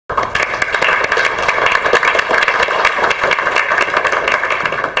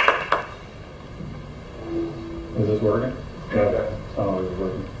this working? Okay. Sounds like it's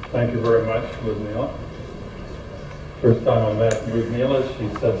working. Thank you very much, Ludmila. First time I met Ludmila, she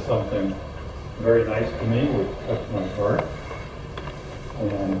said something very nice to me, which touched my heart.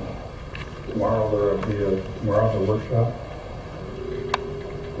 And tomorrow there will be tomorrow's a workshop.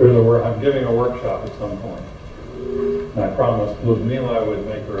 I'm giving a workshop at some point. And I promised Ludmila I would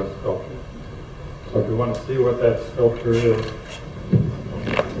make her a sculpture. So if you want to see what that sculpture is, then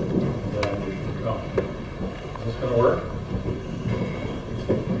you can come. Is this going to work?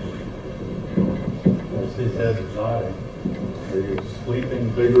 I see heads nodding. Are you sleeping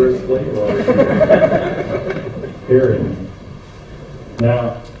vigorously or are you hearing me?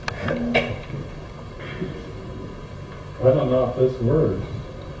 Now, I don't know if this works.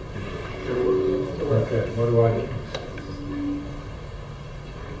 Okay, what do I do?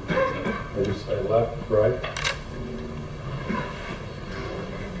 I just say left, right.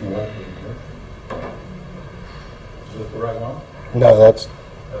 Left, right. Is this the right one? No, that's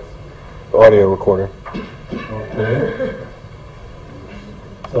the audio recorder. Okay.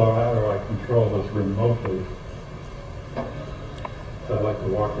 So how do I control this remotely? I like to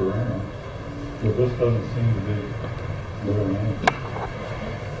walk around, but this doesn't seem to be doing anything.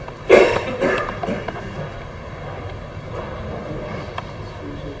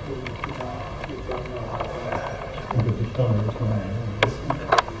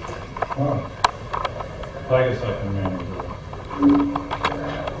 Oh, I guess I can manage it.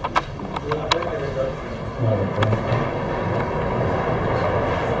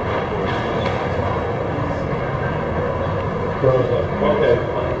 Okay,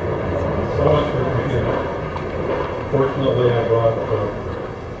 so much for computer. Fortunately, I brought some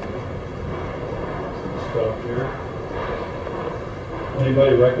stuff here.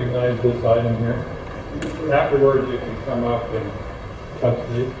 Anybody recognize this item here? Afterwards, you can come up and touch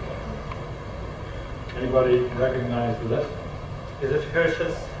these. Anybody recognize this? Is it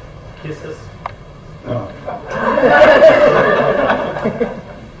Hirsch's Kisses? No.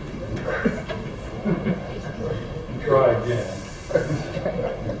 Try again.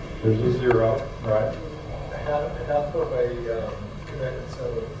 There's a 0, right? Half of a connected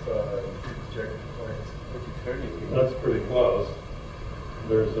set of projected points. That's pretty close.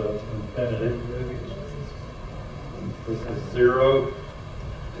 There's an infinity. This is 0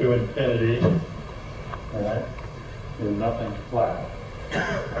 to infinity. All right? And nothing flat.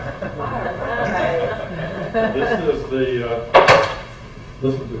 This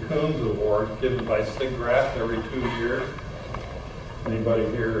is the Coons Award given by SIGGRAPH every 2 years. Anybody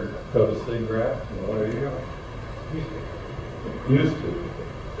here go to SIGGRAPH? Well, there you go. Used to.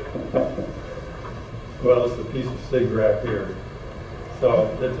 Well, it's a piece of SIGGRAPH here. So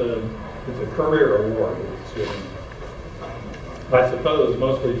it's a career award it's given. I suppose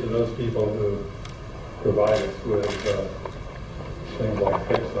mostly to those people who provide us with things like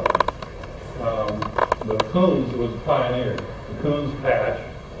Pixar. The Coons was pioneered. The Coons patch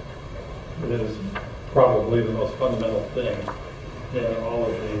is probably the most fundamental thing in all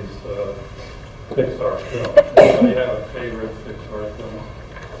of these Pixar films. Anybody have a favorite Pixar film?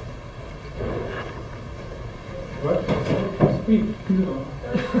 What? Speak.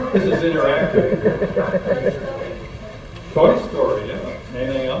 This is interactive. Toy Story, yeah.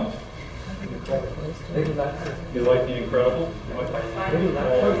 Anything else? You like The Incredibles?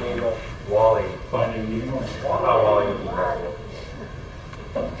 Wally. Finding Nemo? Wally is incredible.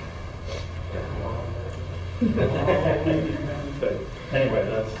 Okay. Anyway,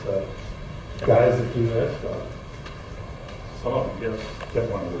 that's guys that do that stuff. Some of them get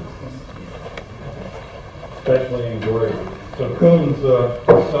one of these, especially in grade. So Coons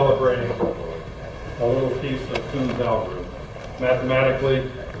celebrating a little piece of Coons algorithm. Mathematically,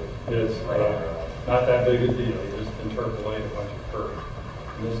 it's not that big a deal. You just interpolate a bunch of curves.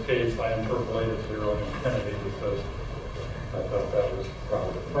 In this case, I interpolated 0 to infinity because I thought that was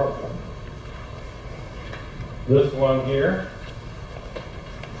probably appropriate. This one here,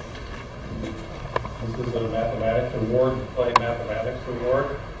 this is a mathematics award, the Play Mathematics Award.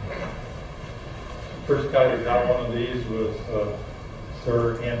 First guy who got one of these was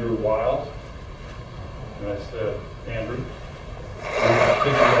Sir Andrew Wiles. And I said, Andrew, I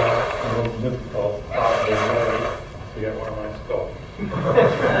figured out the most difficult possible way to get one of my sculptures.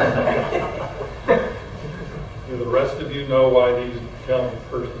 Do the rest of you know why these young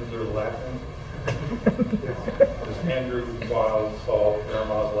persons are laughing? Because Andrew Wiles solved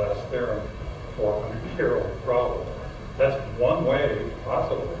Fermat's last theorem, 400-year-old problem. That's one way,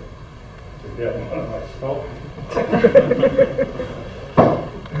 possibly, to get one of my sculptures.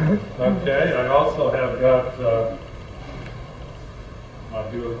 Okay, I also have got my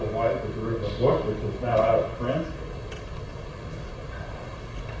beautiful wife has written a book, which is now out of print.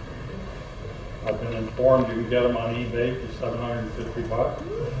 I've been informed you can get them on eBay for $750.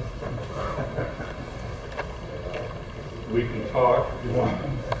 We can talk if you want.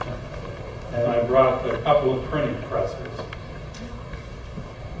 And I brought a couple of printing presses.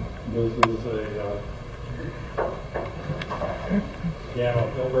 This is a piano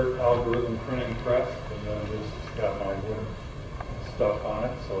Hilbert algorithm printing press, and then this has got my wood stuff on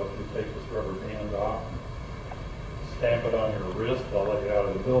it, so if you take this rubber band off, stamp it on your wrist, I'll let you out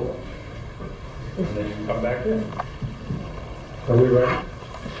of the building. And then you can come back in. Are we ready?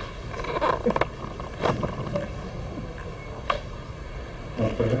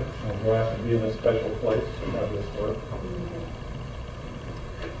 Okay, we'll have to be in a special place to have this work.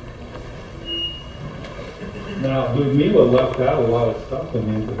 Now, Ludmila left out a lot of stuff in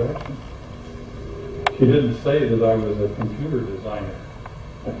the introduction. She didn't say that I was a computer designer,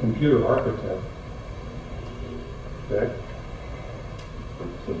 a computer architect. Okay?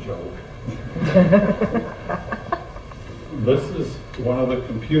 It's a joke. This is one of the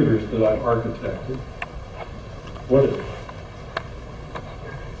computers that I've architected. What is it?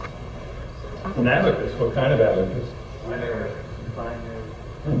 An abacus. What kind of abacus?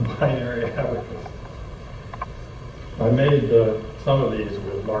 Binary abacus. I made some of these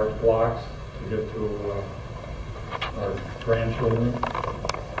with large blocks to get to our grandchildren.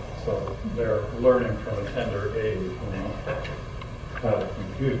 So they're learning from a tender age, you know, how to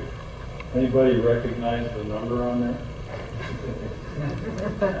compute. Anybody recognize the number on there?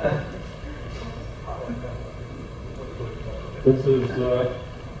 This is,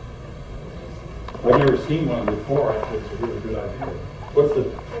 I've never seen one before. I think it's a really good idea. What's the,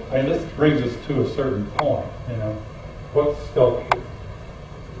 I mean, this brings us to a certain point, you know. What's sculpture?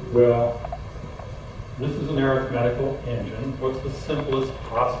 Well, this is an arithmetical engine. What's the simplest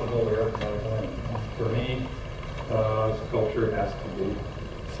possible arithmetical engine? For me, sculpture has to be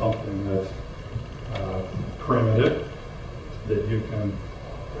something that's primitive, that you can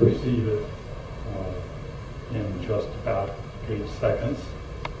perceive it in just about 8 seconds,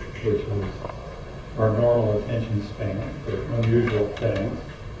 which is our normal attention span for unusual things.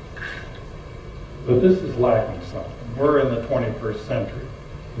 But this is lacking something. We're in the 21st century.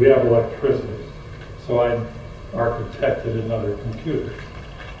 We have electricity. So I architected another computer.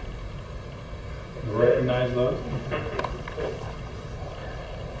 You recognize those?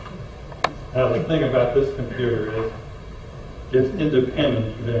 Now the thing about this computer is it's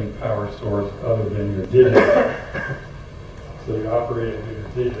independent of any power source other than your digits. So you operate it with your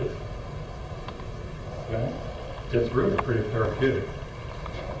digits. Okay? It's really pretty therapeutic.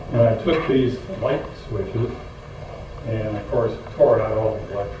 And I took these light switches and, of course, tore out all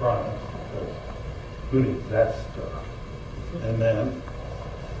the electronics because who needs that stuff? And then,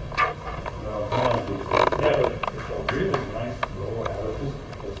 one of these, yeah, but it's a really nice little abacus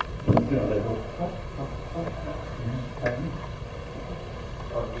because, you know, they go pop, pop, pop, pop.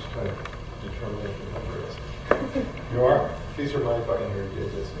 I'm just trying to determine what the number is. You are? These are my binary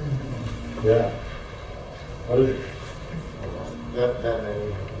digits. Yeah. What is it? That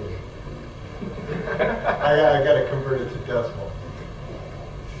many. I got to convert it to decimal.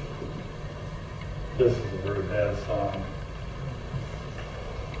 This is a very bad song.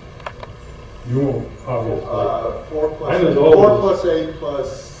 You won't, obviously. 4 plus I'm as 8, old 4 as- plus 8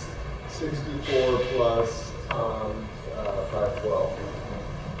 plus 64 plus 512.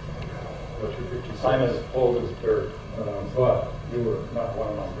 What's your 56? I'm as old as dirt, but you were not one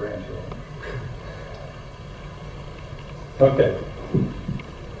of my grandchildren. Okay.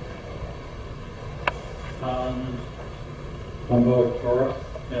 Humboldt Torus,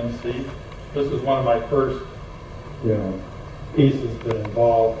 MC. This is one of my first, pieces that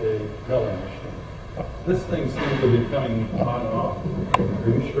involved a milling machine. This thing seems to be coming on and off. Are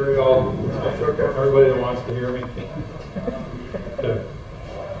you sure y'all? That's okay. Everybody that wants to hear me? Okay.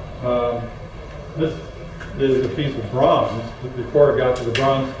 This is a piece of bronze. Before it got to the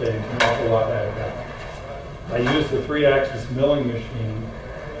bronze stage, an awful lot had happened. I used the 3-axis milling machine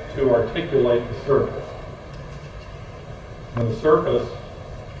to articulate the surface. And the surface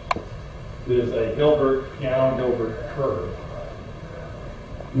is a piano Hilbert curve.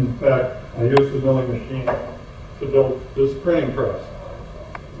 In fact, I used the milling machine to build this printing press.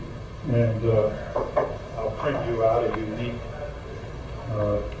 And I'll print you out a unique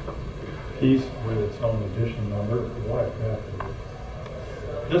piece with its own edition number if you like that.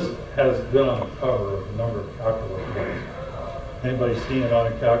 This has been on the cover of a number of calculus books. Anybody seen it on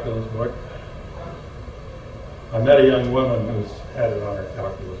a calculus book? I met a young woman who's had it on her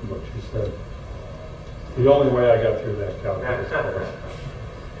calculus book. She said, the only way I got through that calculus course.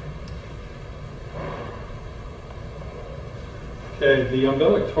 Okay, the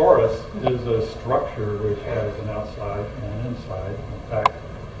umbilic torus is a structure which has an outside and an inside. In fact,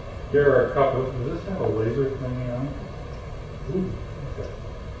 here are a couple. Does this have a laser thing on it? Ooh, okay.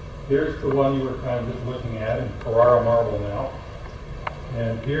 Here's the one you were kind of just looking at in Carrara marble now.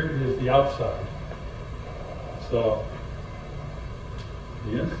 And here is the outside. So,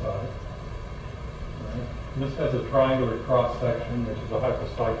 the inside. Right? This has a triangular cross section, which is a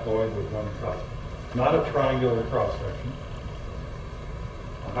hypocycloid with one cross. Not a triangular cross section.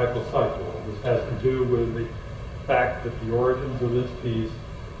 A hypocycloid. This has to do with the fact that the origins of this piece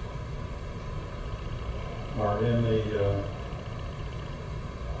are in the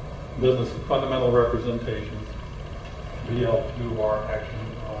business of fundamental representations. BL2 are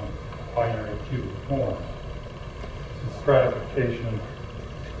actually on binary cubic form. It's stratification.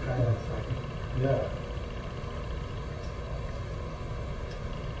 Yeah.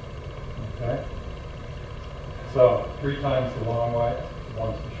 Okay. So 3 times the long way,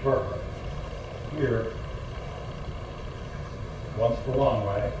 once the short way. Here, once the long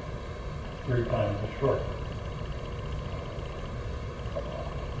way, 3 times the short way.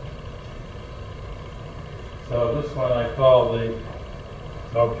 So this one I call the,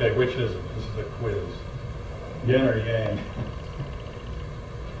 okay, which is it? This is a quiz. Yin or yang?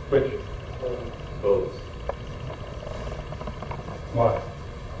 Which? Both. Why?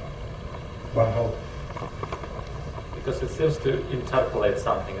 Why both? Because it seems to interpolate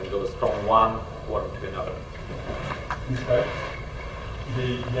something that goes from one form to another. Okay. The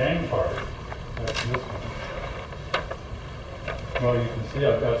yang part, that's this one. Well, you can see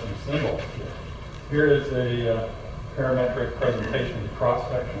I've got some symbols here. Here is a parametric presentation of the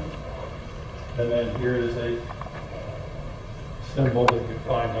cross-section. And then here is a symbol that you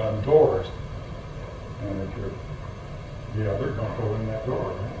find on doors. And if you're the other, don't go in that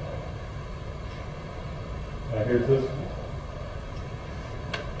door. Right? Now here's this one.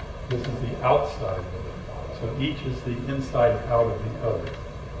 This is the outside of it. So each is the inside out of the other.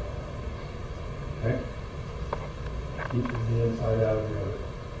 Okay? Each is the inside out of the other.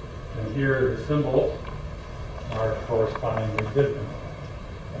 And here the symbols are correspondingly different.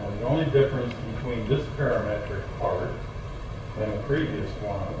 And the only difference between this parametric part and the previous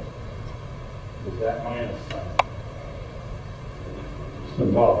one is that minus sign.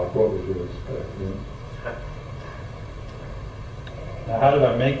 Symbolic, what would you expect? Yeah? Now how did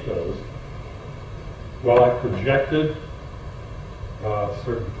I make those? Well, I projected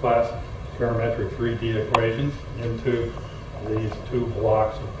certain class parametric 3D equations into these 2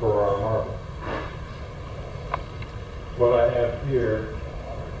 blocks of Carrara marble. What I have here,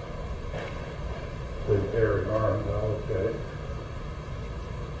 the buried arm, okay.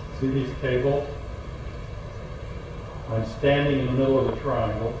 See these cables? I'm standing in the middle of the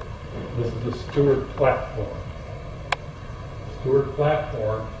triangle. This is a Stewart platform. The Stewart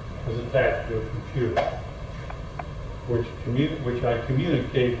platform is attached to a computer, which I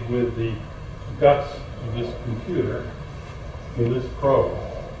communicate with the guts of this computer with this probe.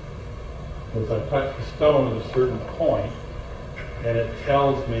 As I touch the stone at a certain point, and it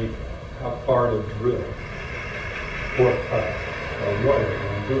tells me how far to drill, or cut, or whatever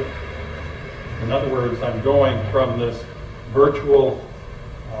I'm doing. In other words, I'm going from this virtual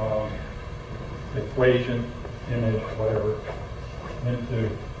equation, image, whatever, into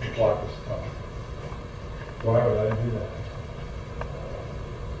a block of stone. Why would I do that?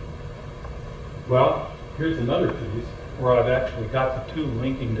 Well, here's another piece where I've actually got the 2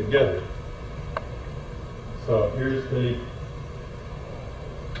 linking together. So there's the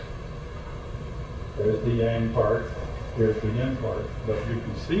yang part, here's the yin part, but you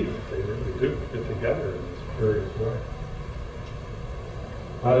can see that they really do fit together in this curious way.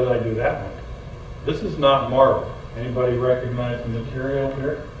 How did I do that one? This is not marble. Anybody recognize the material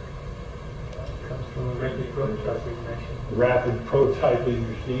here? Comes from a rapid prototyping machine. Rapid prototyping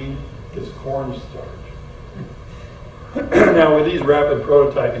machine is cornstarch. Now with these rapid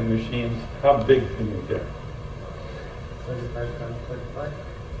prototyping machines, how big can you get? 25 times 25.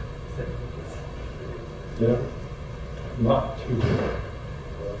 7 inches. Yeah, not too big.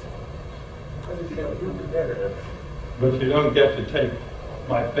 How do you get them together? But you don't get to take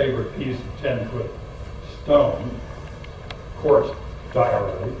my favorite piece of 10-foot stone, quartz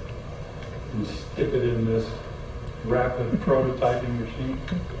diorite, and stick it in this rapid prototyping machine.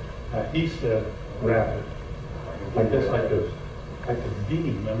 He said rapid. I guess I could beat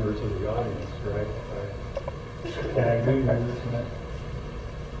members of the audience, right? Can I do this and that?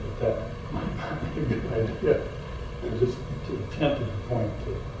 But that might be a good idea. Just to attempt to point to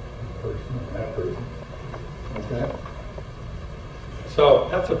the person, that person. Okay? So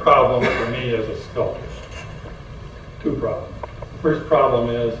that's a problem for me as a sculptor. 2 problems. First problem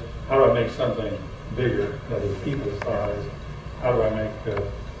is, how do I make something bigger, that is equal size? How do I make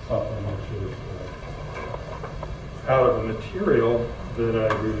something which is out of a material that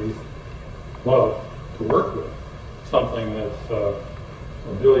I really love to work with? Something that's a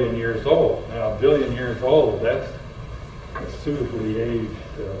billion years old. Now, a billion years old, that's a suitably aged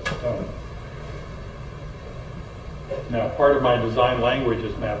stone. Now, part of my design language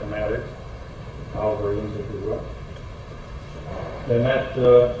is mathematics, algorithms, if you will. And that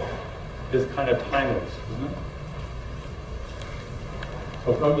is kind of timeless, isn't it?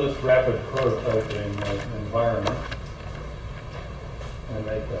 So from this rapid prototyping environment, I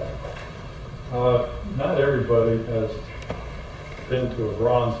make that. Not everybody has been to a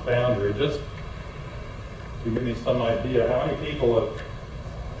bronze foundry. Just to give me some idea, how many people have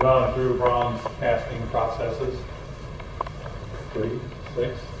gone through bronze casting processes? 3,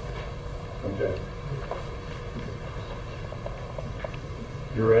 6? Okay.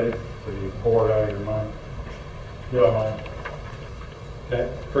 You ready? So you pour it out of your mind? You don't mind? Okay.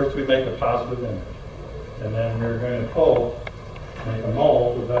 First we make a positive image. And then we're going to make a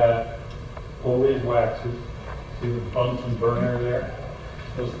mold of that, pull these waxes. See the Bunsen burner there?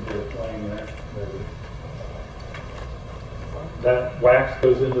 Supposed to be a flame there. That wax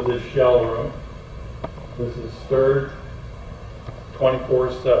goes into this shell room. This is stirred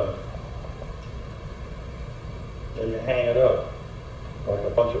 24/7. Then you hang it up like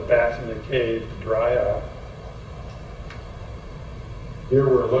a bunch of bats in the cave to dry out. Here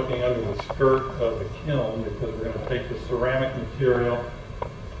we're looking under the skirt of the kiln because we're going to take the ceramic material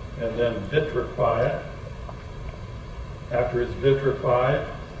and then vitrify it. After it's vitrified,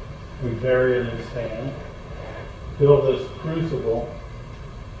 we bury it in sand, fill this crucible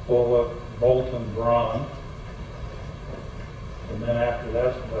full of molten bronze, and then after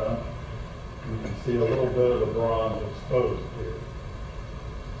that's done, you can see a little bit of the bronze exposed here.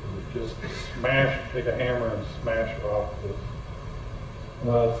 So you just take a hammer and smash off this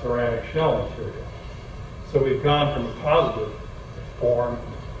ceramic shell material. So we've gone from a positive form,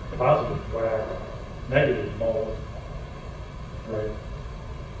 positive wax, negative mold, right?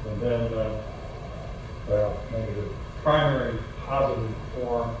 And then, negative primary, positive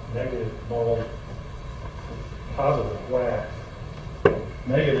form, negative mold, positive wax,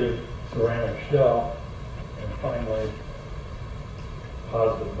 negative ceramic shell, and finally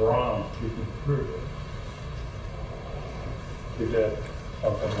positive bronze peeking through it to get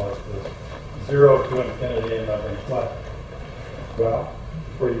something like this. 0 to infinity and nothing flat. Well,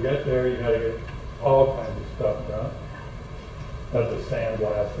 before you get there, you got to get all kinds of stuff done. That's a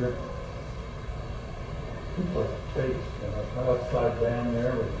sandblaster. It's like a face, kind of upside down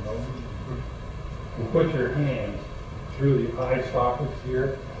there with no. You put your hands through the eye sockets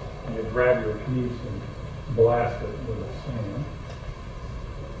here, and you grab your piece and blast it with the sand.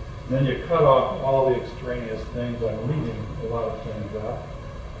 Then you cut off all the extraneous things. I'm leaving a lot of things out.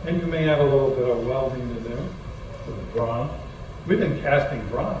 And you may have a little bit of welding to do with the bronze. We've been casting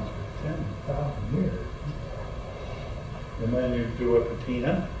bronze for 10,000 years. And then you do a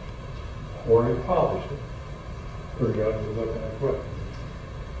patina, or you polish it. Pretty good, we're looking at what.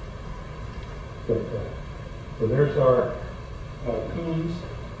 So there's our Coons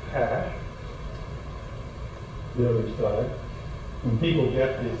patch. The other side. When people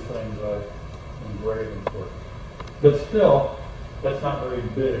get these things, I engrave them for it. But still, that's not very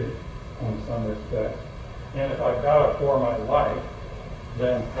big in some respects. And if I've got it for my life,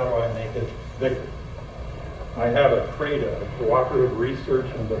 then how do I make it bigger? I have a CRADA, a Cooperative Research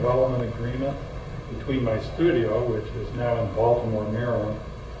and Development Agreement, between my studio, which is now in Baltimore, Maryland,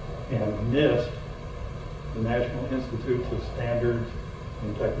 and NIST, the National Institutes of Standards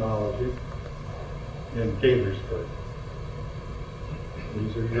and Technology, in Gaithersburg.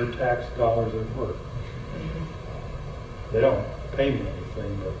 These are your tax dollars at work. They don't pay me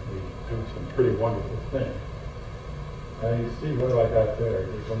anything, but we do some pretty wonderful things. Now you see, what do I got there?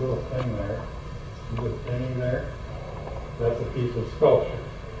 There's a little thing there. See the thing there? That's a piece of sculpture.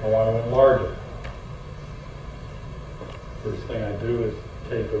 I want to enlarge it. First thing I do is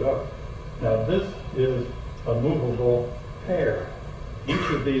tape it up. Now this is a movable pair. Each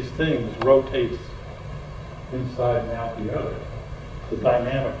of these things rotates inside and out the other. The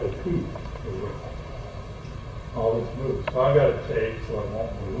dynamical piece. All this moves. So I've got it taped so it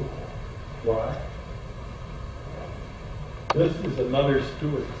won't move. Why? This is another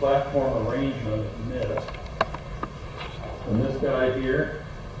Stewart platform arrangement of NIST. And this guy here,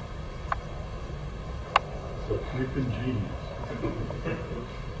 it's a freaking genius.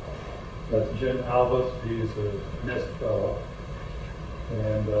 That's Jim Albus. He's a NIST fellow.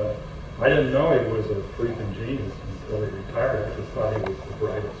 And I didn't know he was a freaking genius until he retired. I just thought he was the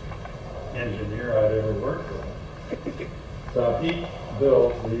brightest engineer I'd ever worked with. So he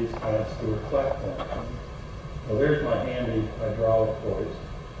built these kind of Stewart platforms. Well, there's my handy hydraulic hoist.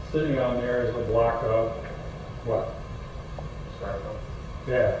 Sitting on there is a block of what? Styrofoam.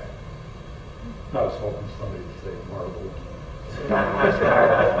 Yeah. I was hoping somebody would say marble.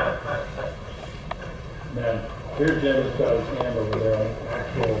 Then here Jim has got his hand over there on the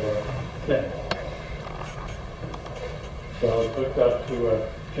actual thing. So it's hooked up to a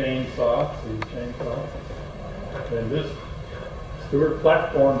chainsaw, see chainsaw. And this Stewart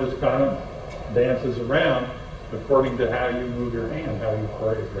platform just kind of dances around according to how you move your hand, how you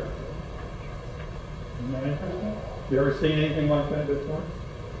choreograph it. Isn't that interesting? You ever seen anything like that before?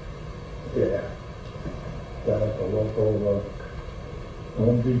 Yeah. Down at the local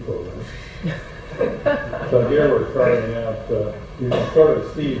Home Depot there. So here we're starting out, you can sort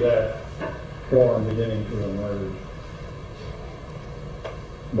of see that form beginning to emerge.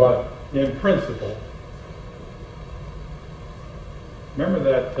 But in principle, remember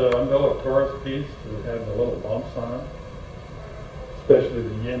that umbilical piece that had the little bumps on it? Especially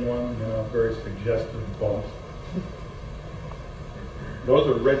the yin one, you know, very suggestive bumps. Those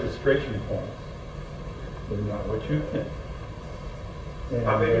are registration points. They're not what you think. And,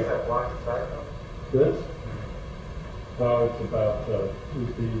 How big is that block of styrofoam? this? Oh, it's about 2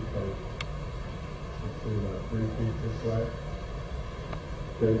 feet, or let's see, about 3 feet this way.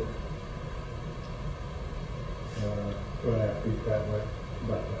 Good. 2.5 feet that way,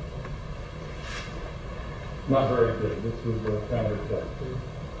 about that. Not very good. This was a countertop.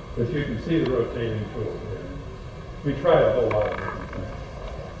 But you can see the rotating tool there. We tried a whole lot of different things.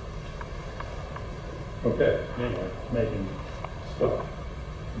 Okay, anyway, making stuff.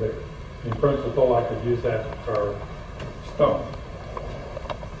 But in principle, I could use that to carve stone.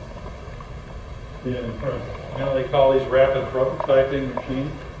 In principle. You know, they call these rapid prototyping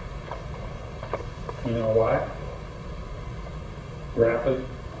machines. You know why? Rapid.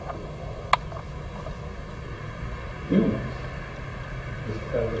 Humans.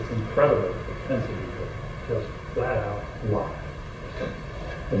 It's incredible propensity to just flat out lie.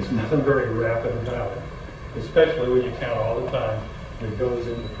 There's nothing very rapid about it, especially when you count all the time that goes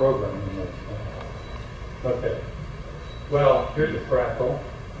into programming those things. Okay. Well, here's a fractal,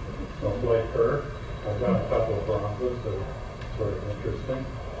 snowflake curve. I've got a couple of bronzes that are sort of interesting.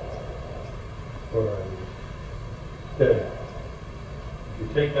 What are these? Okay. If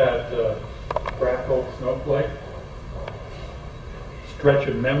you take that fractal snowflake, stretch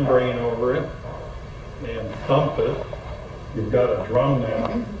a membrane over it, and thump it, you've got a drum now.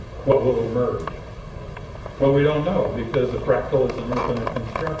 What will emerge? Well, we don't know, because the fractal is an infinite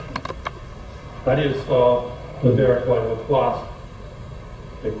construction. How do you solve the Dirichlet-Laplace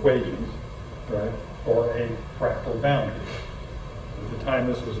equations, right, for a fractal boundary? At the time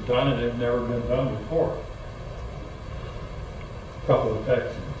this was done, it had never been done before. A couple of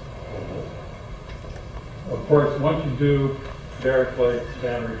texts. Of course, once you do Dirichlet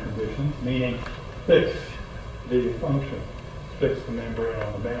boundary conditions, meaning fix the function, fix the membrane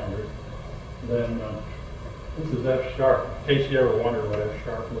on the boundary, then this is F sharp, in case you ever wonder what F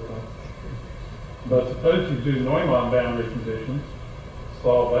sharp looks like. But suppose you do Neumann boundary conditions,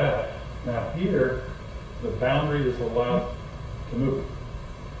 solve that. Now here, the boundary is allowed to move.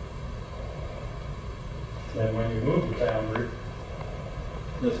 And when you move the boundary,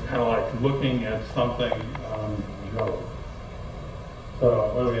 it's kind of like looking at something on Jove. So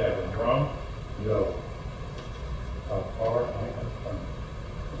what do we have? A drum? Jove. How far?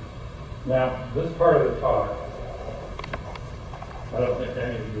 Now, this part of the talk, I don't think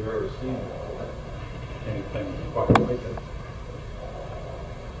any of you have ever seen anything quite like it.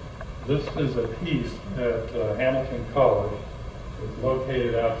 This is a piece at Hamilton College. It's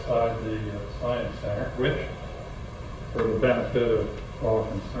located outside the Science Center, which, for the benefit of all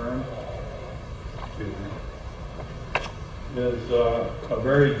concerned, is a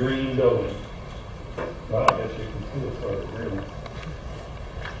very green building. Well, I guess you can see it's sort of green.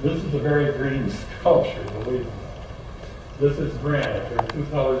 This is a very green sculpture, believe me. This is granite. There are 2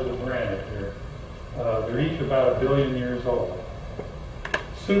 colors of granite here. They're each about 1 billion years old.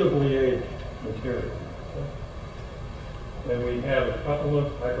 Suitably aged material. And we have a couple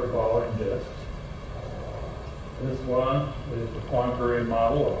of hyperbolic disks. This one is the Poincare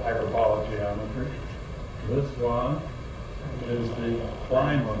model of hyperbolic geometry. This one is the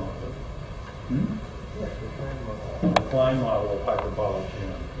Klein model. The Klein model of hyperbolic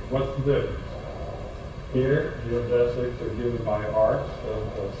geometry. What's the difference? Here, geodesics are given by arcs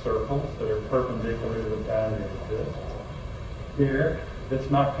of circles that are perpendicular to the boundary of the disk. Here, it's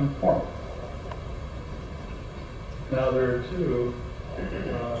not conformal. Now there are two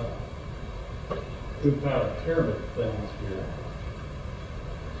kind of pyramid things here.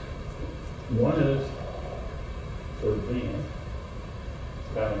 One is for Venus, it's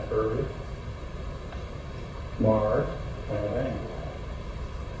kind of curved. Mars, kind of angled.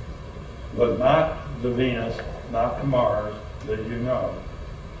 But not the Venus, not the Mars that you know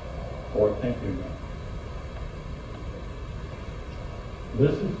or think you know.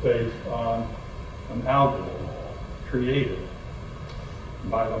 This is based on an algorithm created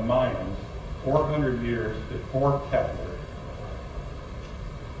by the Mayans 400 years before Kepler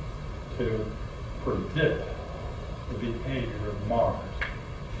to predict the behavior of Mars.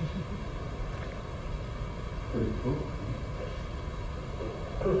 Pretty cool.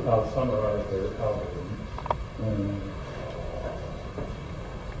 I'll summarize their algorithm.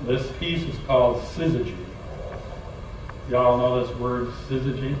 This piece is called syzygy. Y'all know this word,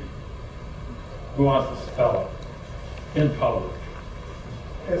 syzygy? Who wants to spell it in public?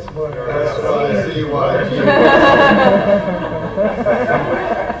 S-Y-C-Y-G.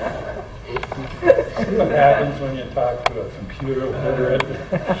 See what happens when you talk to a computer literate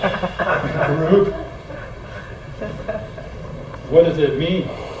group? What does it mean?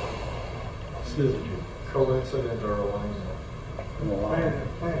 Syzygy. Coincident or alignment.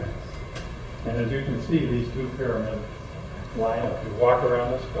 Planets. And as you can see, these two pyramids line up. You walk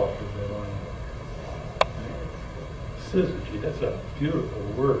around the sculpture, they line up. Syzygy, that's a beautiful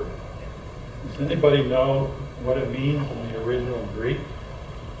word. Does anybody know what it means in the original Greek?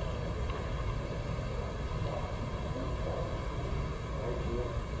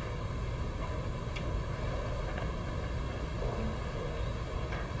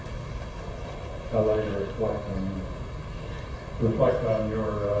 I'd like to reflect on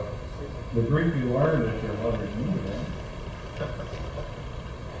your the Greek you learned at your mother's knee.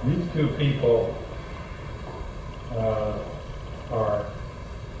 These two people are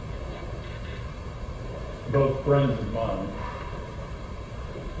both friends of mine.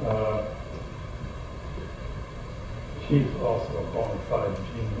 She's also a bona fide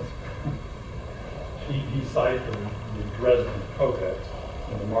genius. She deciphered the Dresden Codex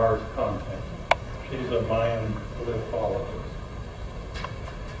and the Mars content. She's a Mayan lithologist.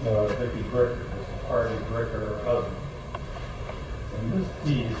 Vicky Bricker is Hardy Bricker, her husband. And this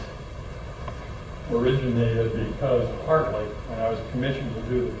piece originated because partly when I was commissioned to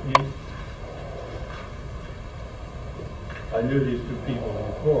do the piece, I knew these two people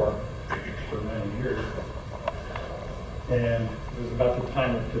before for many years. And it was about the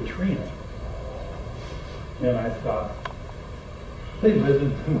time of Katrina. And I thought, they lived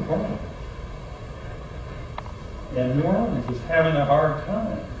in New Orleans. And New Orleans is having a hard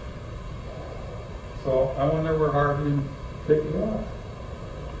time. So I wonder where Harvey picked it up.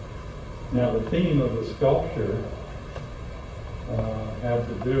 Now the theme of the sculpture had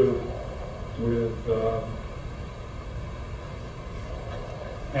to do with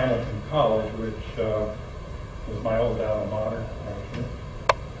Hamilton College, which was my old alma mater, actually.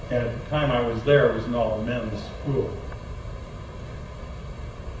 And at the time I was there, it was an all-men's school.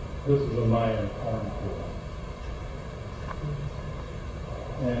 This is a Mayan cornfield.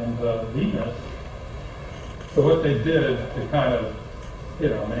 And Venus, so what they did to kind of,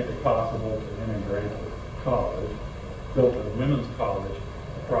 make it possible to integrate the college, built a women's college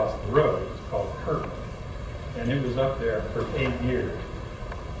across the road. It's called Curtin. And it was up there for 8 years.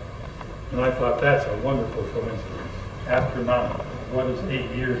 And I thought, that's a wonderful coincidence. Astronomical. What does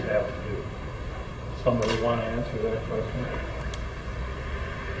 8 years have to do? Somebody want to answer that question?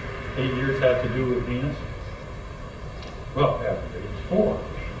 8 years have to do with Venus? Well, it has to do with 4.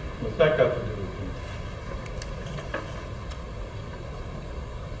 What's that got to do with Venus?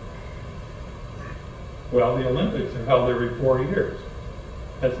 Well, the Olympics are held every 4 years.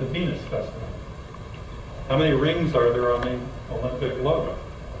 That's the Venus Festival. How many rings are there on the Olympic logo?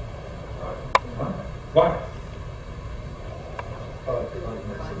 Why?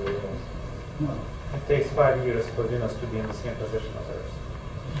 No. It takes 5 years for Venus to be in the same position as Earth.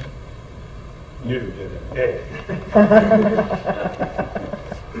 You did it. Hey.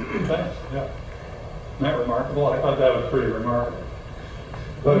 Thanks, yeah. Isn't that remarkable? I thought that was pretty remarkable.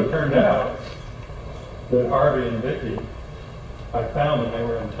 But it turned out that Harvey and Vicky, I found them, they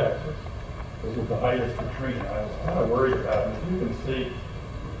were in Texas. This was the height of Katrina. I was kind of worried about them. You can see,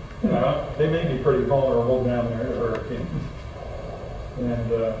 they may be pretty vulnerable down there to hurricanes.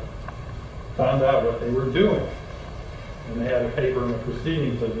 And found out what they were doing. And they had a paper in the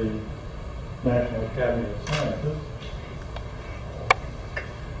proceedings of the National Academy of Sciences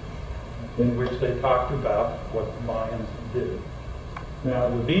in which they talked about what the Mayans did. Now,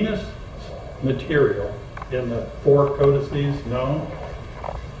 the Venus material in the 4 codices known,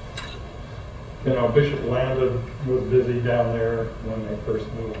 Bishop Landon was busy down there when they first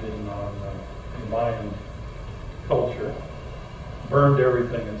moved in on Mayan culture, burned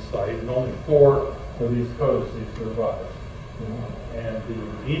everything in sight, and only 4 of these codices survived. And the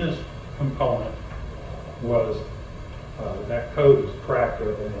Venus component was, that code was cracked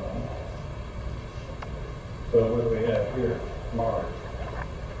early on. So what do we have here? Mars.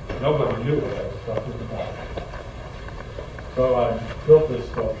 Nobody knew what that stuff was about. So I built this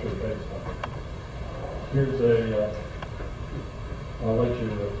sculpture based on it. Here's a, I'll let you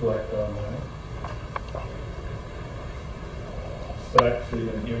reflect on that. Sex,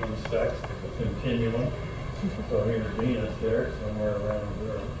 even human sex, a continuum. So here's Venus there, somewhere around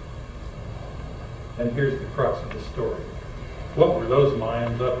there. And here's the crux of the story. What were those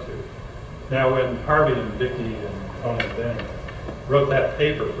Mayans up to? Now, when Harvey and Vicki and Tony Bennett wrote that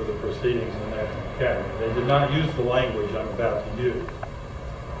paper for the proceedings in the National Academy, they did not use the language I'm about to use.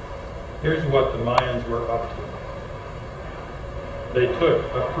 Here's what the Mayans were up to. They took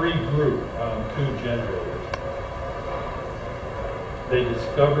a free group on 2 generators. They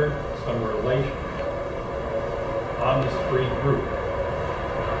discovered some relations on this free group.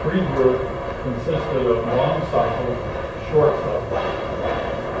 Free group consisted of long cycles, short cycles.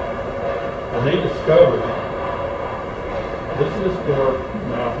 And they discovered, this is for,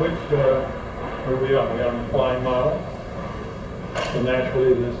 now which, where are we on? We on the flying model? So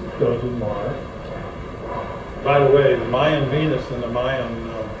naturally this goes with Mars. By the way, the Mayan Venus and the Mayan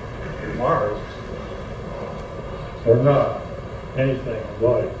Mars are not anything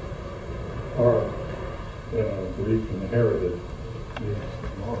like our Greek inherited Venus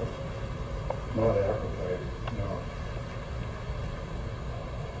and Mars. Not Aphrodite, no.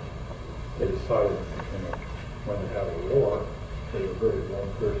 They decided, when they had a war, they were very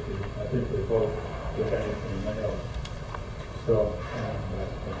bloodthirsty. I think they both did anything male. So,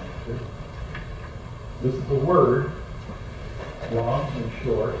 this is a word, long and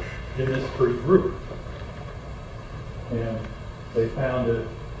short, in this free group. And they found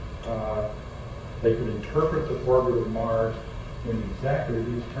that they could interpret the orbit of Mars in exactly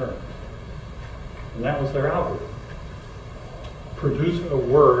these terms. And that was their algorithm. Produce a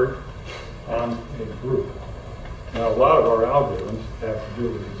word on a group. Now, a lot of our algorithms have to do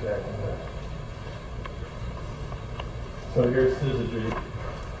with exactly that. So here's syzygy,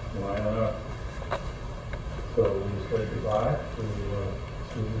 line up. So we say goodbye to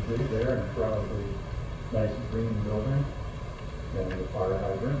syzygy there in front of the nice green building and the fire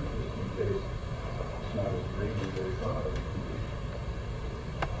hydrant, just in case it's not as green as they thought it would be.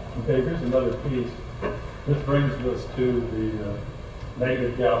 Okay, here's another piece. This brings us to the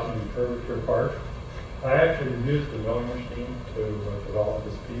negative Gaussian curvature part. I actually used the milling machine to develop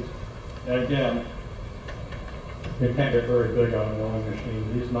this piece. And again, you can't get very big on a milling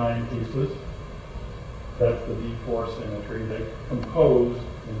machine. These 9 pieces, that's the D4 symmetry. They compose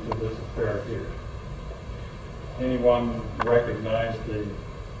into this affair here. Anyone recognize the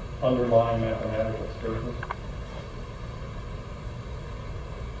underlying mathematical surface?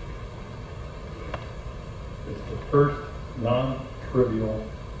 It's the first non-trivial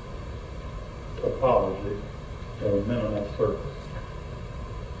topology of a minimal surface.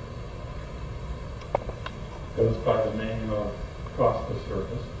 Goes by the name of Costa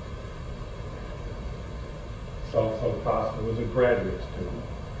surface. So Costa was a graduate student.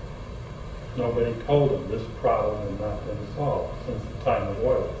 Nobody told him this problem had not been solved since the time of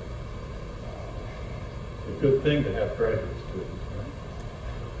Euler. It's a good thing to have graduate students, right?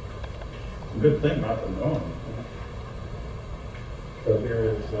 It's a good thing not to know anything. So here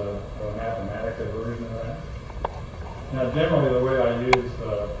is a mathematical version of that. Now, generally, the way I use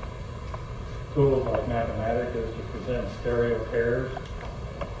tools like Mathematica is to present stereo pairs.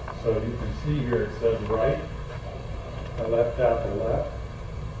 So you can see here it says right. I left out the left.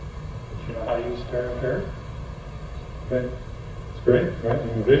 But you know how to use stereo pairs? Okay. It's great, right? You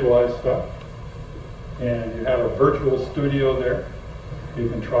can visualize stuff. And you have a virtual studio there. You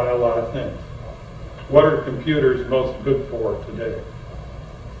can try a lot of things. What are computers most good for today?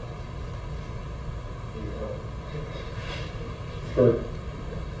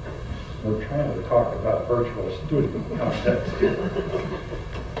 We're trying to talk about virtual studio context here.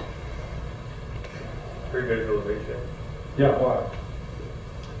 Pre-visualization. Yeah, why?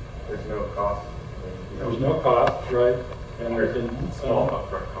 There's no cost. There's no cost, right? And there's a Small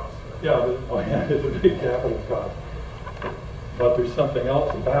upfront cost. yeah, there's a big capital cost. But there's something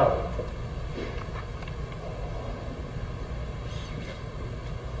else about it.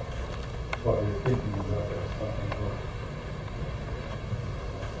 What are you thinking about that? Something else?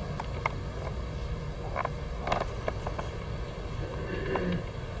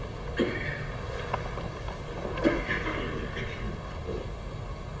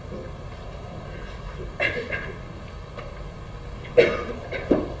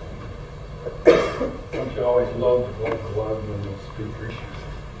 Don't you always love the gold gloves and the speakers?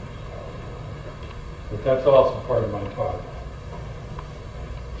 But that's also part of my talk.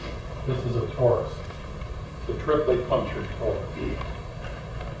 This is a torus. It's a triply punctured torus.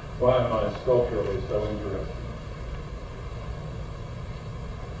 Why am I sculpturally so interested?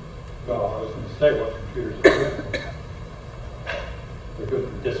 Well, I was going to say what computers are good for. They're good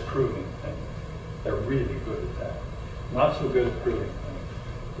for disproving things. They're really good at that. Not so good at proving things.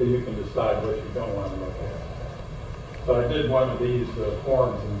 So you can decide what you don't want to look at. So I did one of these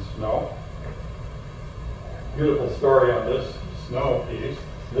forms in snow. Beautiful story on this snow piece.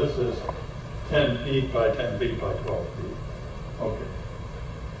 This is 10 feet by 10 feet by 12 feet. Okay.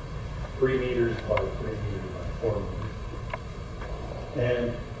 3 meters by 3 meters by 4 meters.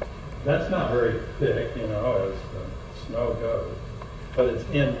 And that's not very thick, you know, as the snow goes, but it's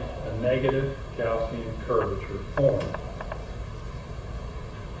in a negative Gaussian curvature form.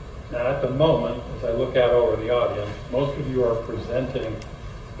 Now at the moment, as I look out over the audience, most of you are presenting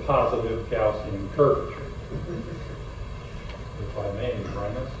positive Gaussian curvature. If I may,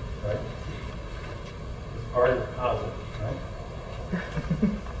 Reynolds, right? It's part of positive, right?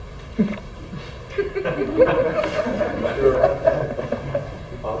 Sure.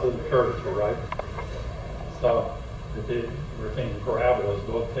 Positive curvature, right? So, if we're thinking parabolas,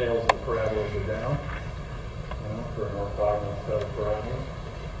 both tails of parabolas are down, you know, for an orthogonal set of parabolas.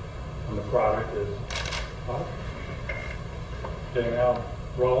 And the product is up. Okay, now,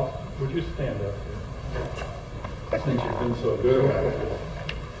 Rolf, would you stand up here? Since you've been so good at it.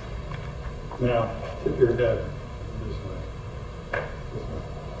 Now, tip your head this way. This way.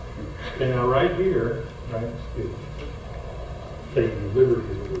 Okay, now right here, right, excuse me, taking the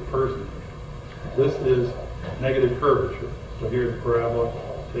liberty of the person, this is negative curvature. So here's the parabola,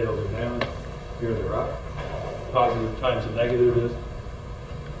 tails are down, here they're up. Positive times the negative is.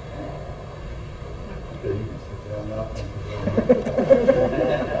 Okay, you can sit down now.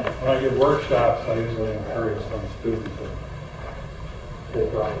 When I give workshops, I usually encourage some students to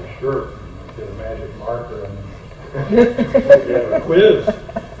take off their shirt and get a magic marker and get a quiz.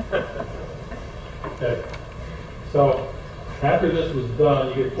 Okay, so after this was done,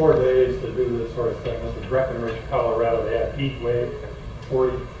 you get 4 days to do this sort of thing. This was Breckenridge, Colorado. They had heat wave,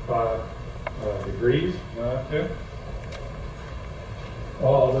 45 degrees. You know that too?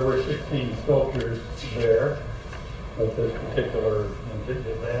 Oh, there were 16 sculptures there at this particular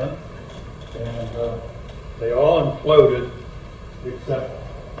event, and they all imploded except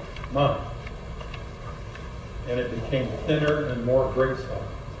mine. And it became thinner and more graceful,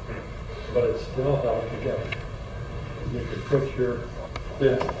 but it still held together. You could put your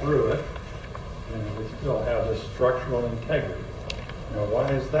fist through it, and it would still have this structural integrity. Now,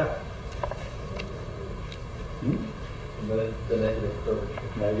 why is that? The negative curvature.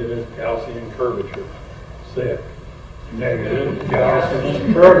 Negative Gaussian curvature. Say it. Negative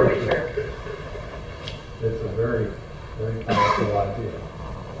Gaussian curvature. It's a very, very powerful idea.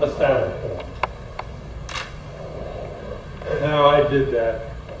 A static form. Now I did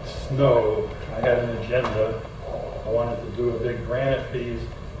that snow. I had an agenda. I wanted to do a big granite piece,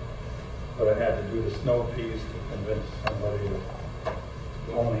 but I had to do the snow piece to convince somebody to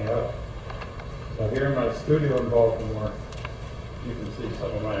pull me up. So here in my studio in Baltimore, you can see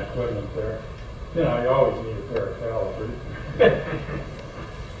some of my equipment there. You know, you always need a pair of calipers.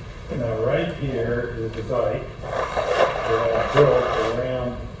 Now right here is the dike that I built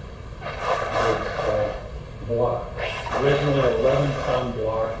around this block. Originally 11-ton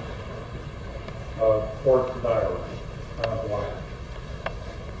block of quartz diorite block.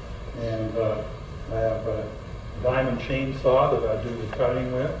 And I have a diamond chainsaw that I do the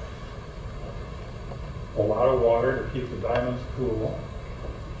cutting with. A lot of water to keep the diamonds cool.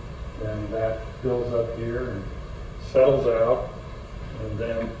 And that fills up here and settles out. And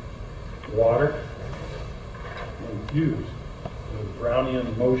then water infused with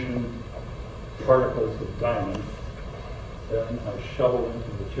Brownian motion particles of diamond. Then I shovel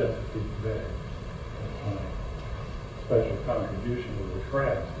into the Chesapeake Bay. Special contribution to the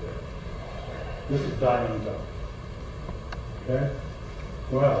crabs there. This is diamond up. Okay?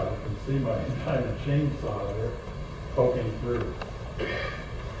 Well, you can see my diamond chainsaw there poking through.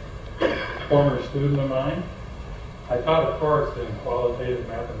 Former student of mine. I taught a course in qualitative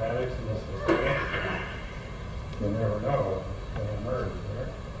mathematics in this school. You never know when a nerd is there.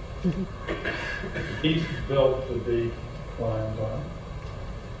 The piece is built to be climbed on.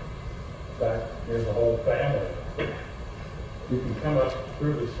 In fact, here's a whole family. You can come up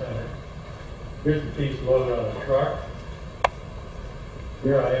through the center. Here's the piece loaded on a truck.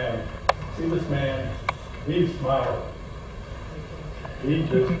 Here I am. See this man He's smiling. He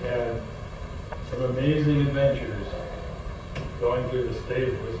just had some amazing adventures going through the state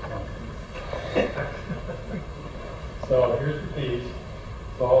of Wisconsin. So here's the piece.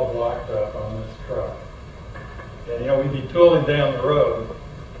 It's all blocked up on this truck. And you know, we'd be tooling down the road,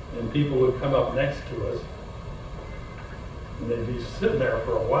 and people would come up next to us, and they'd be sitting there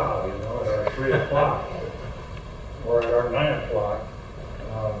for a while, you know, at our 3 o'clock or at our 9 o'clock,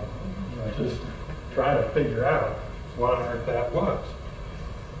 just trying to figure out what on earth that was.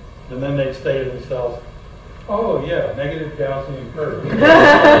 And then they'd say to themselves, oh yeah, negative Gaussian curve.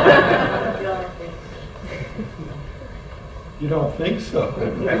 You don't think so?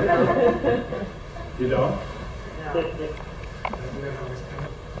 You don't?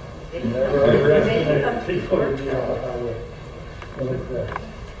 Never underestimate people.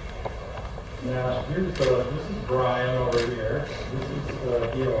 Now, this is Brian over here. This is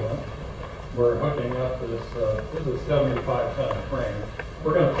Helaman. We're hooking up this is a 75-ton frame.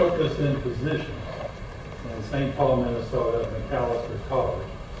 We're going to put this in position in St. Paul, Minnesota, at McAllister College.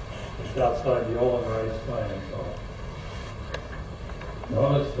 It's outside the Olin Rice Science Hall.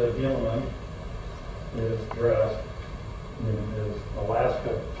 Notice that Helaman is dressed in his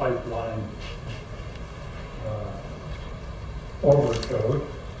Alaska pipeline overcoat.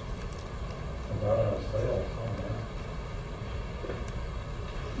 About on a sale somewhere.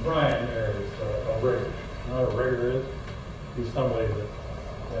 Brian there is a rigger. You know what a rigger is? He's somebody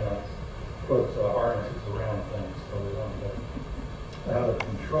that puts harnesses around things so they don't get out of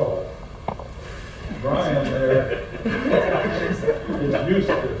control. Brian there is used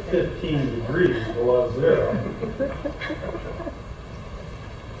to 15 degrees below zero.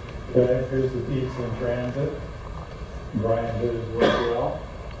 Okay, here's the piece in transit. Brian did his work well.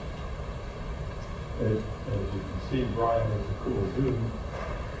 As you can see, Brian was a cool dude.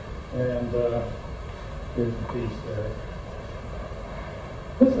 And here's the piece there.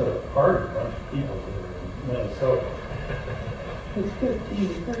 This is a party, a bunch of people here in Minnesota. It's 15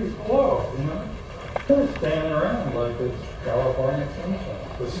 degrees below, you know. They're standing around like it's California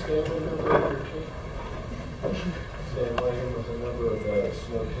sunshine. Was Stan a member of your team? Stan Wagon was a member of the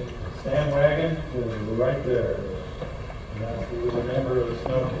snow team. Stan Wagon is right there. And he was a member of the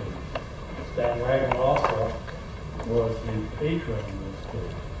snow team. Stan Wagon also was the patron of this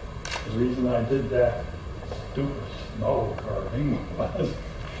group. The reason I did that stupid snow carving was,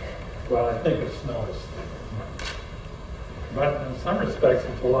 well, I think of snow as stupid. But in some respects,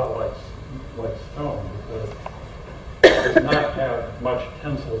 it's a lot like stone because it does not have much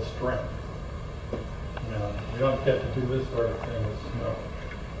tensile strength. You know, you don't get to do this sort of thing with snow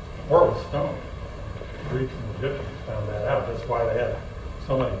or with stone. The Greeks and Egyptians found that out. That's why they had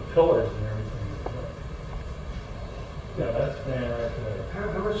so many pillars and everything. Yeah, that's Stan right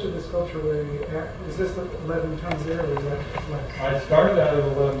there. How much did the sculpture weigh? Is this 11 tons there, or is that less? I started out at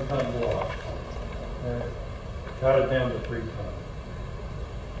 11 tons block. Got it down to 3 tons.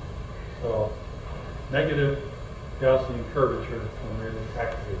 So, negative Gaussian curvature can really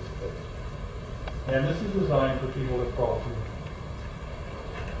activate space. And this is designed for people that crawl through.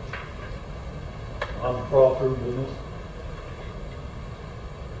 On the crawl through business,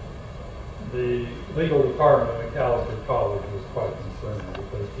 the legal department at McAllister College was quite concerned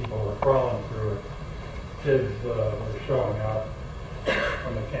because people were crawling through it. Kids were showing up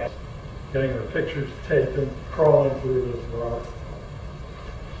on the campus, getting their pictures taken, crawling through this rock.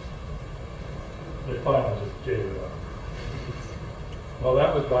 They finally just gave it up. Well,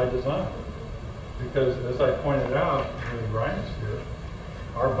 that was by design. Because as I pointed out in Ryan's here,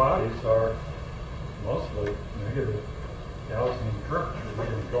 our bodies are mostly negative Gaussian curvature. We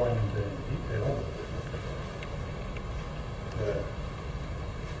didn't go into any detail.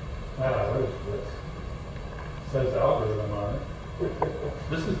 What is this? It says algorithm on it.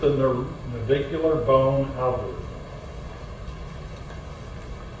 This is the navicular bone algorithm.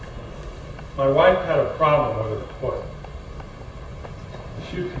 My wife had a problem with her foot.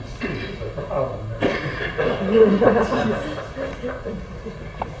 As you can see, there's a problem there.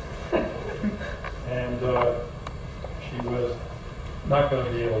 And she was not going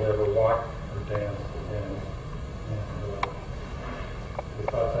to be able to ever walk or dance again. And we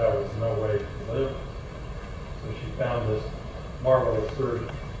thought that was no way to live. So she found this marvelous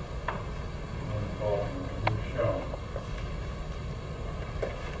surgeon called Shown.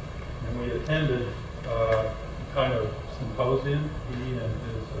 And we attended a kind of symposium. He and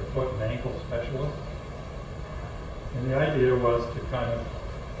his foot and ankle specialist. And the idea was to kind of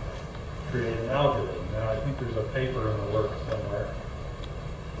create an algorithm. Now, I think there's a paper in the works somewhere.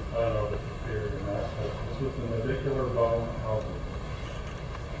 I don't know if it's appeared or not, but this was the navicular bone algorithm.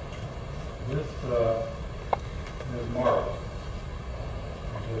 This is marble.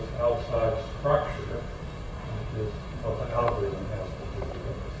 This outside structure, which is what the algorithm has to do with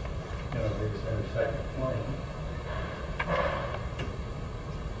it, these intersecting planes.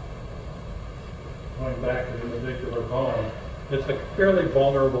 Going back to the navicular bone, it's a fairly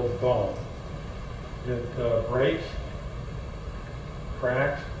vulnerable bone. It breaks,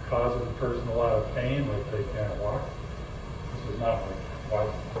 cracks, causes a person a lot of pain, like they can't walk. This is not my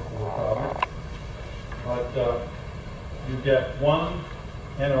wife's problem. But you get one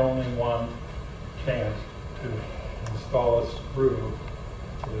and only one chance to install a screw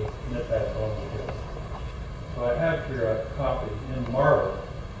to knit that bone together. So I have here a copy in marble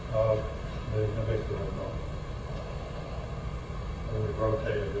of the navicular bone. And we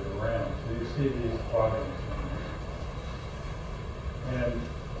rotated it around. So you see these quadrants in there. And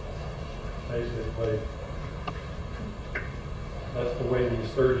basically, that's the way these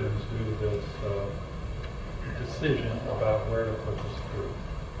surgeons do this decision about where to put the screw.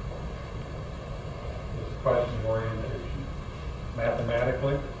 It's a question of orientation.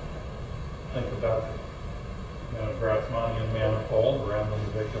 Mathematically, think about the Grassmannian manifold around the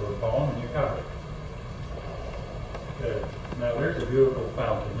navicular bone, and you got it. Okay, now there's a beautiful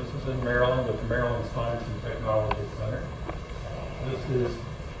fountain. This is in Maryland at the Maryland Science and Technology Center. This is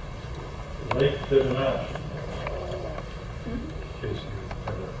Lake Fibonacci. In case you've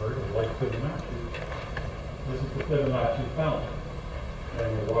ever heard of Lake Fibonacci. This is the Fibonacci fountain.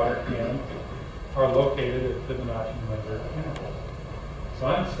 And the water cannons are located at Fibonacci number campus. So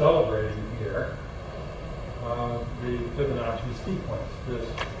I'm celebrating here the Fibonacci sequence, this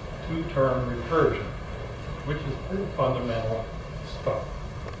two-term recursion, which is pretty fundamental stuff.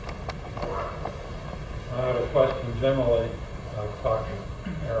 I have a question generally. I've talked to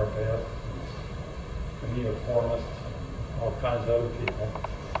Arabists and neoformists and all kinds of other people.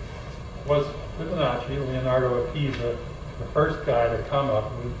 Was Fibonacci, Leonardo of Pisa, the first guy to come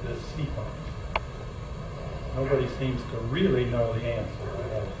up with this sequence? Nobody seems to really know the answer. I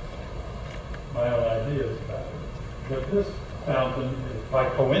have my own ideas about it. But this fountain is, by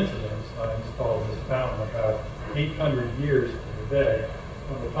coincidence, I installed this fountain about 800 years to the day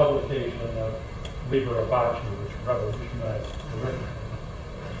of the publication of Liber Abaci, which revolutionized the written.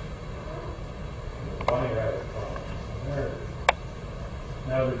 Funny rabbit problem. There it is.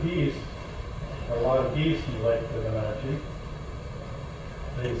 Now the geese, there are a lot of geese in Lake Fibonacci.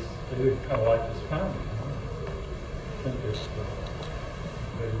 They kind of like this fountain. I think it's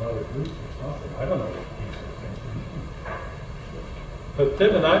there's another goose or something. I don't know what geese are thinking. But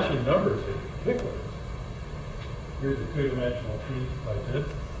Fibonacci numbers are ubiquitous. Here's a two-dimensional piece I did.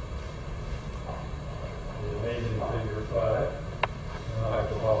 The amazing figure 5 and a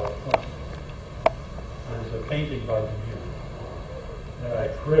hyperbolic function. There's a painting by the view. And I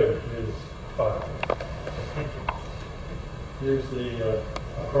cribbed his 5. Here's the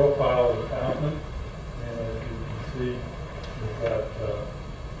profile of the fountain. And as you can see, we've got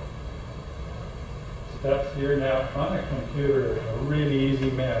steps here. Now, on a computer, it's a really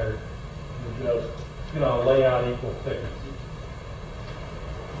easy matter to just, lay out equal thicknesses.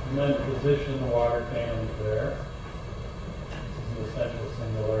 And then position the water cannons there. This is an essential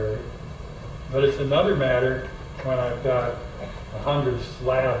singularity. But it's another matter when I've got 100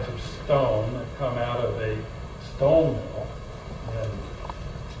 slabs of stone that come out of a stone mill in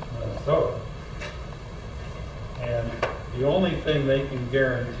Minnesota. And the only thing they can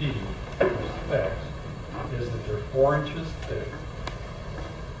guarantee with specs is that they're 4 inches thick.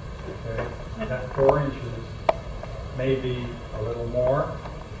 Okay? That 4 inches may be a little more,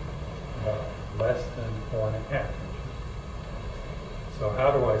 but less than 4.5 inches. So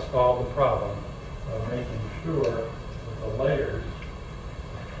how do I solve the problem of making sure that the layers,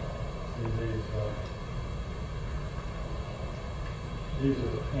 these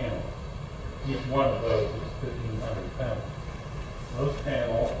are the panels. Each one of those is 1,500 panels. Those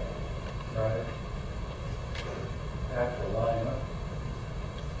panels, right, have to line up.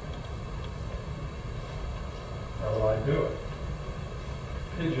 How do I do it?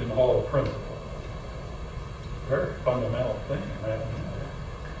 Pigeonhole principle. Very fundamental thing in mathematics,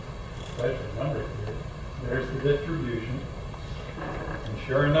 especially number theory. There's the distribution, and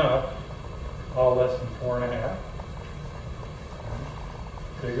sure enough, all less than 4.5,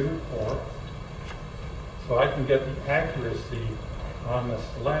 bigger than 4. So I can get the accuracy on the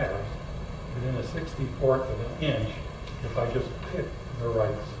slabs within a 64th of an inch if I just pick the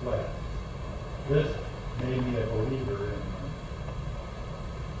right slab. This made me a believer in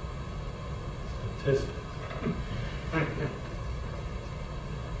statistics. I'm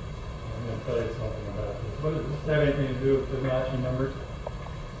going to tell you something about this. What does this have anything to do with Fibonacci numbers?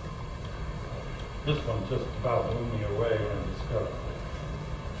 This one just about blew me away when I discovered it.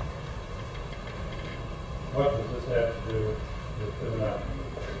 What does this have to do with Fibonacci?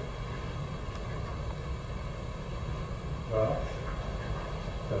 Well,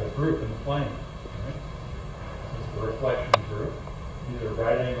 got a group in the plane. Right? This is the reflection group. These are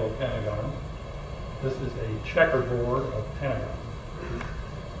right-angled pentagons. This is a checkerboard of pentagons.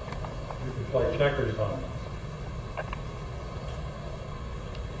 You can play checkers on this.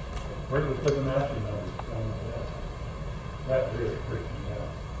 Where's the Fibonacci numbers from this? That really freaked me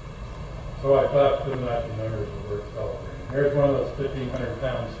out. So I thought Fibonacci numbers were worth celebrating. Here's one of those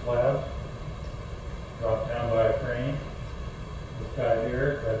 1,500-pound slabs dropped down by a crane. This guy here,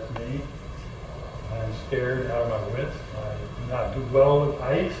 that's me. I'm scared out of my wits. I do not do well with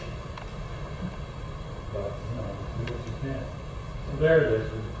height. But, do what you can. So there it is,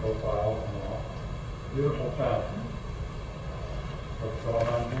 the profile on the wall. Beautiful fountain. What's going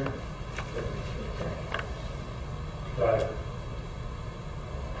on here? Dive.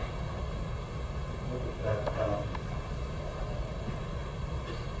 Look at that fountain.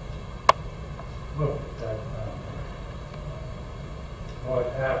 Look at that fountain. What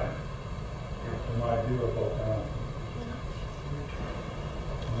happened to my beautiful fountain?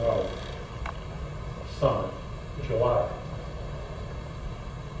 No. Summer, July.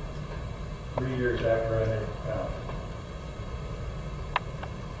 3 years after I made the fountain.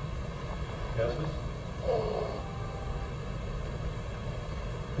 Guesses?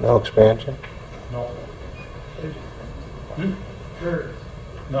 No expansion? No. Birds.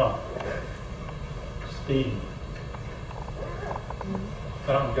 No. Steam.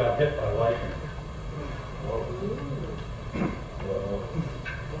 Fountain got hit by lightning.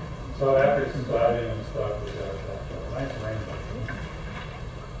 So after some diving and stuff, we got that nice rainbow.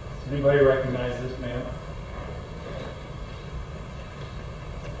 Does anybody recognize this man?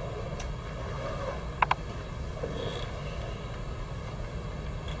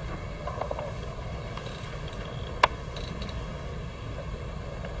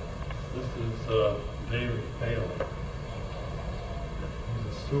 This is David Bailey.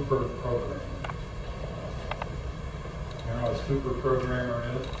 He's a super programmer. You know what a super programmer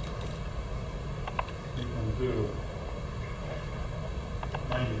is? You can do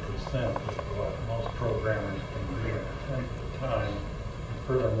 90% of what most programmers can do in a tenth of the time, and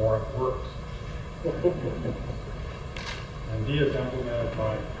furthermore, it works. And he has implemented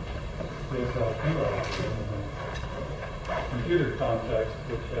my CSL computer context,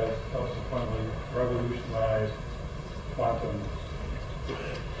 which has subsequently revolutionized quantum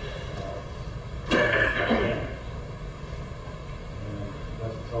mechanics. And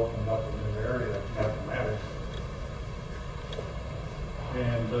this has opened up a new area of mathematics.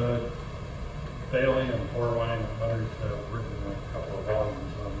 And Bailey and Horwine and others have written a couple of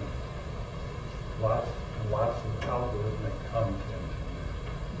volumes on it. Lots and lots of algorithmic content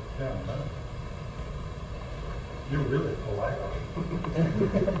in there. Yeah, huh? You're really polite.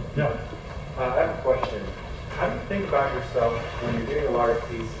 Yeah. I have a question. How do you think about yourself when you're doing a large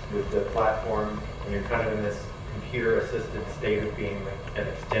piece with the platform and you're kind of in this computer-assisted state of being like an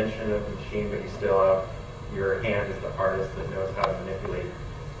extension of the machine, but you still have your hand as the artist that knows how to manipulate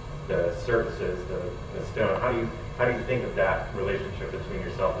the surfaces, the stone. How do you think of that relationship between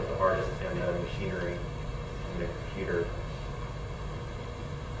yourself as the artist and the machinery and the computer?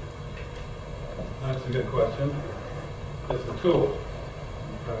 That's a good question. It's a tool.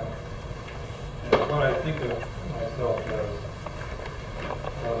 Okay. And what I think of myself as,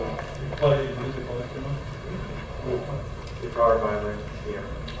 you play musical instruments? Guitar, violin, piano.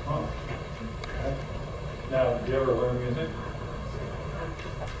 Oh. Okay. Now, did you ever learn music?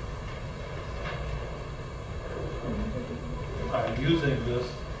 I'm using this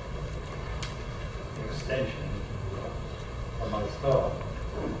extension for myself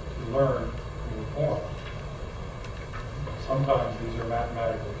to learn new forms. Sometimes these are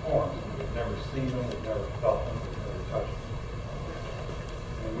mathematical forms. We've never seen them, we've never felt them, we've never touched them.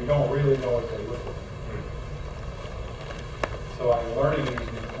 And we don't really know what they look like. So I'm learning these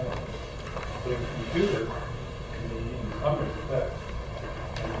new forms. The computer, in some respects,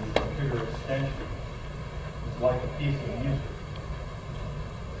 and the computer extension is like a piece of music.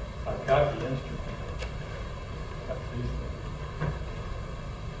 I've got the instrument. That's these things.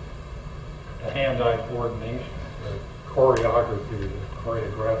 The hand-eye coordination, the choreography, the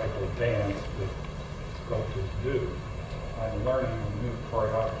choreographical dance that sculptors do. I'm learning a new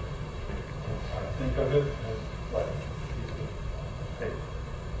choreography. I think of it as like a piece of paper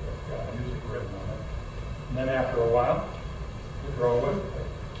that's got music written on it. And then after a while, you throw away the paper.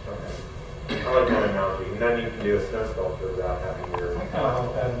 Okay. I like that analogy. None you can do a snow sculpture without having your... I kind of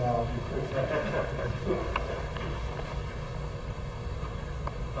like that analogy too.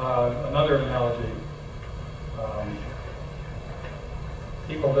 Another analogy,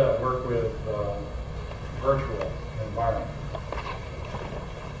 people that work with virtual environments.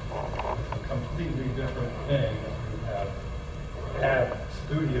 It's a completely different thing if you have had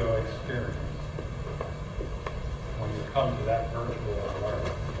studio experience when you come to that virtual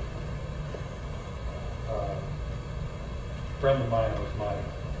environment. A friend of mine was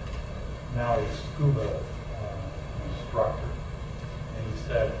now a scuba instructor. And he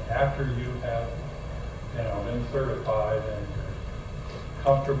said, after you have, been certified and you're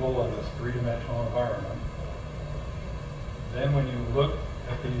comfortable in this three-dimensional environment, then when you look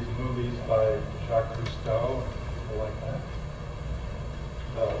at these movies by Jacques Cousteau and people like that,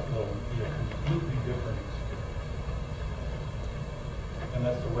 it'll be a completely different experience. And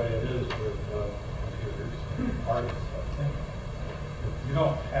that's the way it is with computers and artists, I think. If you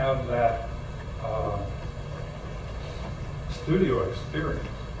don't have that studio experience,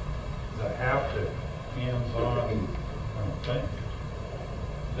 the haptic, hands-on kind of thing,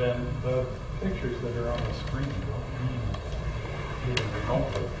 then the pictures that are on the screen don't mean even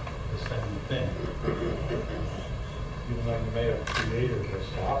remotely the same thing. Even though you may have created the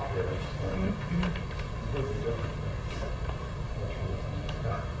software, it's completely different than what you're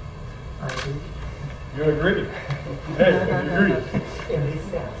looking at. You agree? Hey, you agree? In a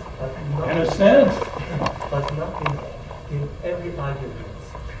sense, but not In a sense. but not in every argument.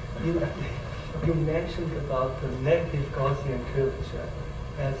 You mentioned about the negative Gaussian curvature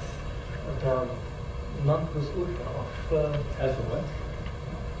as the non plus ultra of As a what?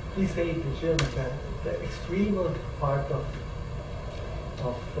 we say in German the extreme part of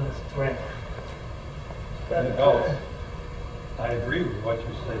strength. It helps. I agree with what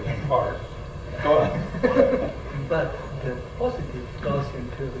you say in part. Go on. But the positive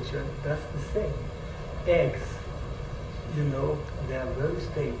Gaussian curvature does the same. X, they are very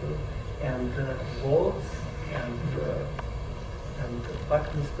stable, and walls and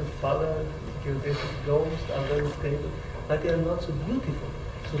Buckminster Fuller geodesic domes are very stable, but they are not so beautiful.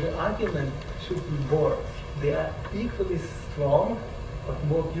 So the argument should be more. They are equally strong, but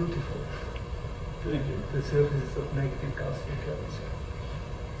more beautiful. Thank you. The surfaces of negative Gaussian curvature.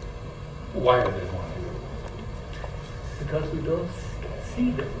 Why do they want to? Because we don't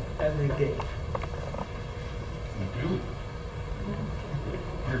see them every day. You do.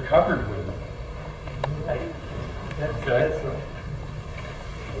 You're covered with them. Right. Okay. That's right.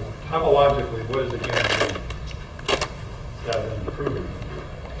 Topologically, what is it going to do that improve?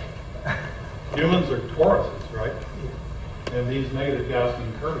 Humans are toruses, right? And these negative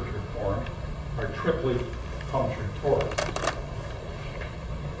Gaussian curvature forms are triply punctured toruses.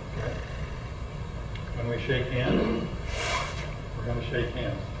 Okay. When we shake hands, we're going to shake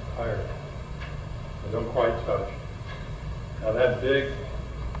hands higher. But don't quite touch. Now that big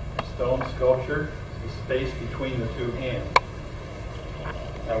stone sculpture is the space between the two hands.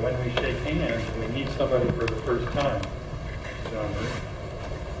 Now when we shake hands, we meet somebody for the first time. John,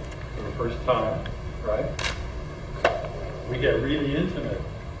 for the first time, right? We get really intimate.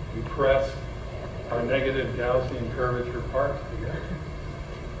 We press our negative Gaussian curvature parts together.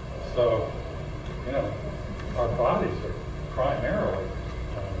 So, our bodies are primarily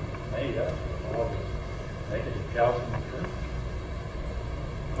made up of all this negative Gaussian curvature.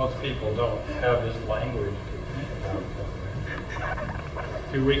 Most people don't have this language to think about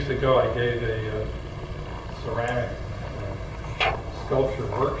it. 2 weeks ago, I gave a ceramic sculpture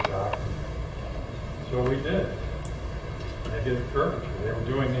workshop. So we did. Negative curvature. They were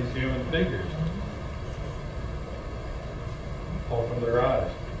doing these human figures. Open their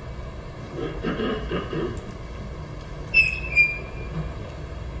eyes.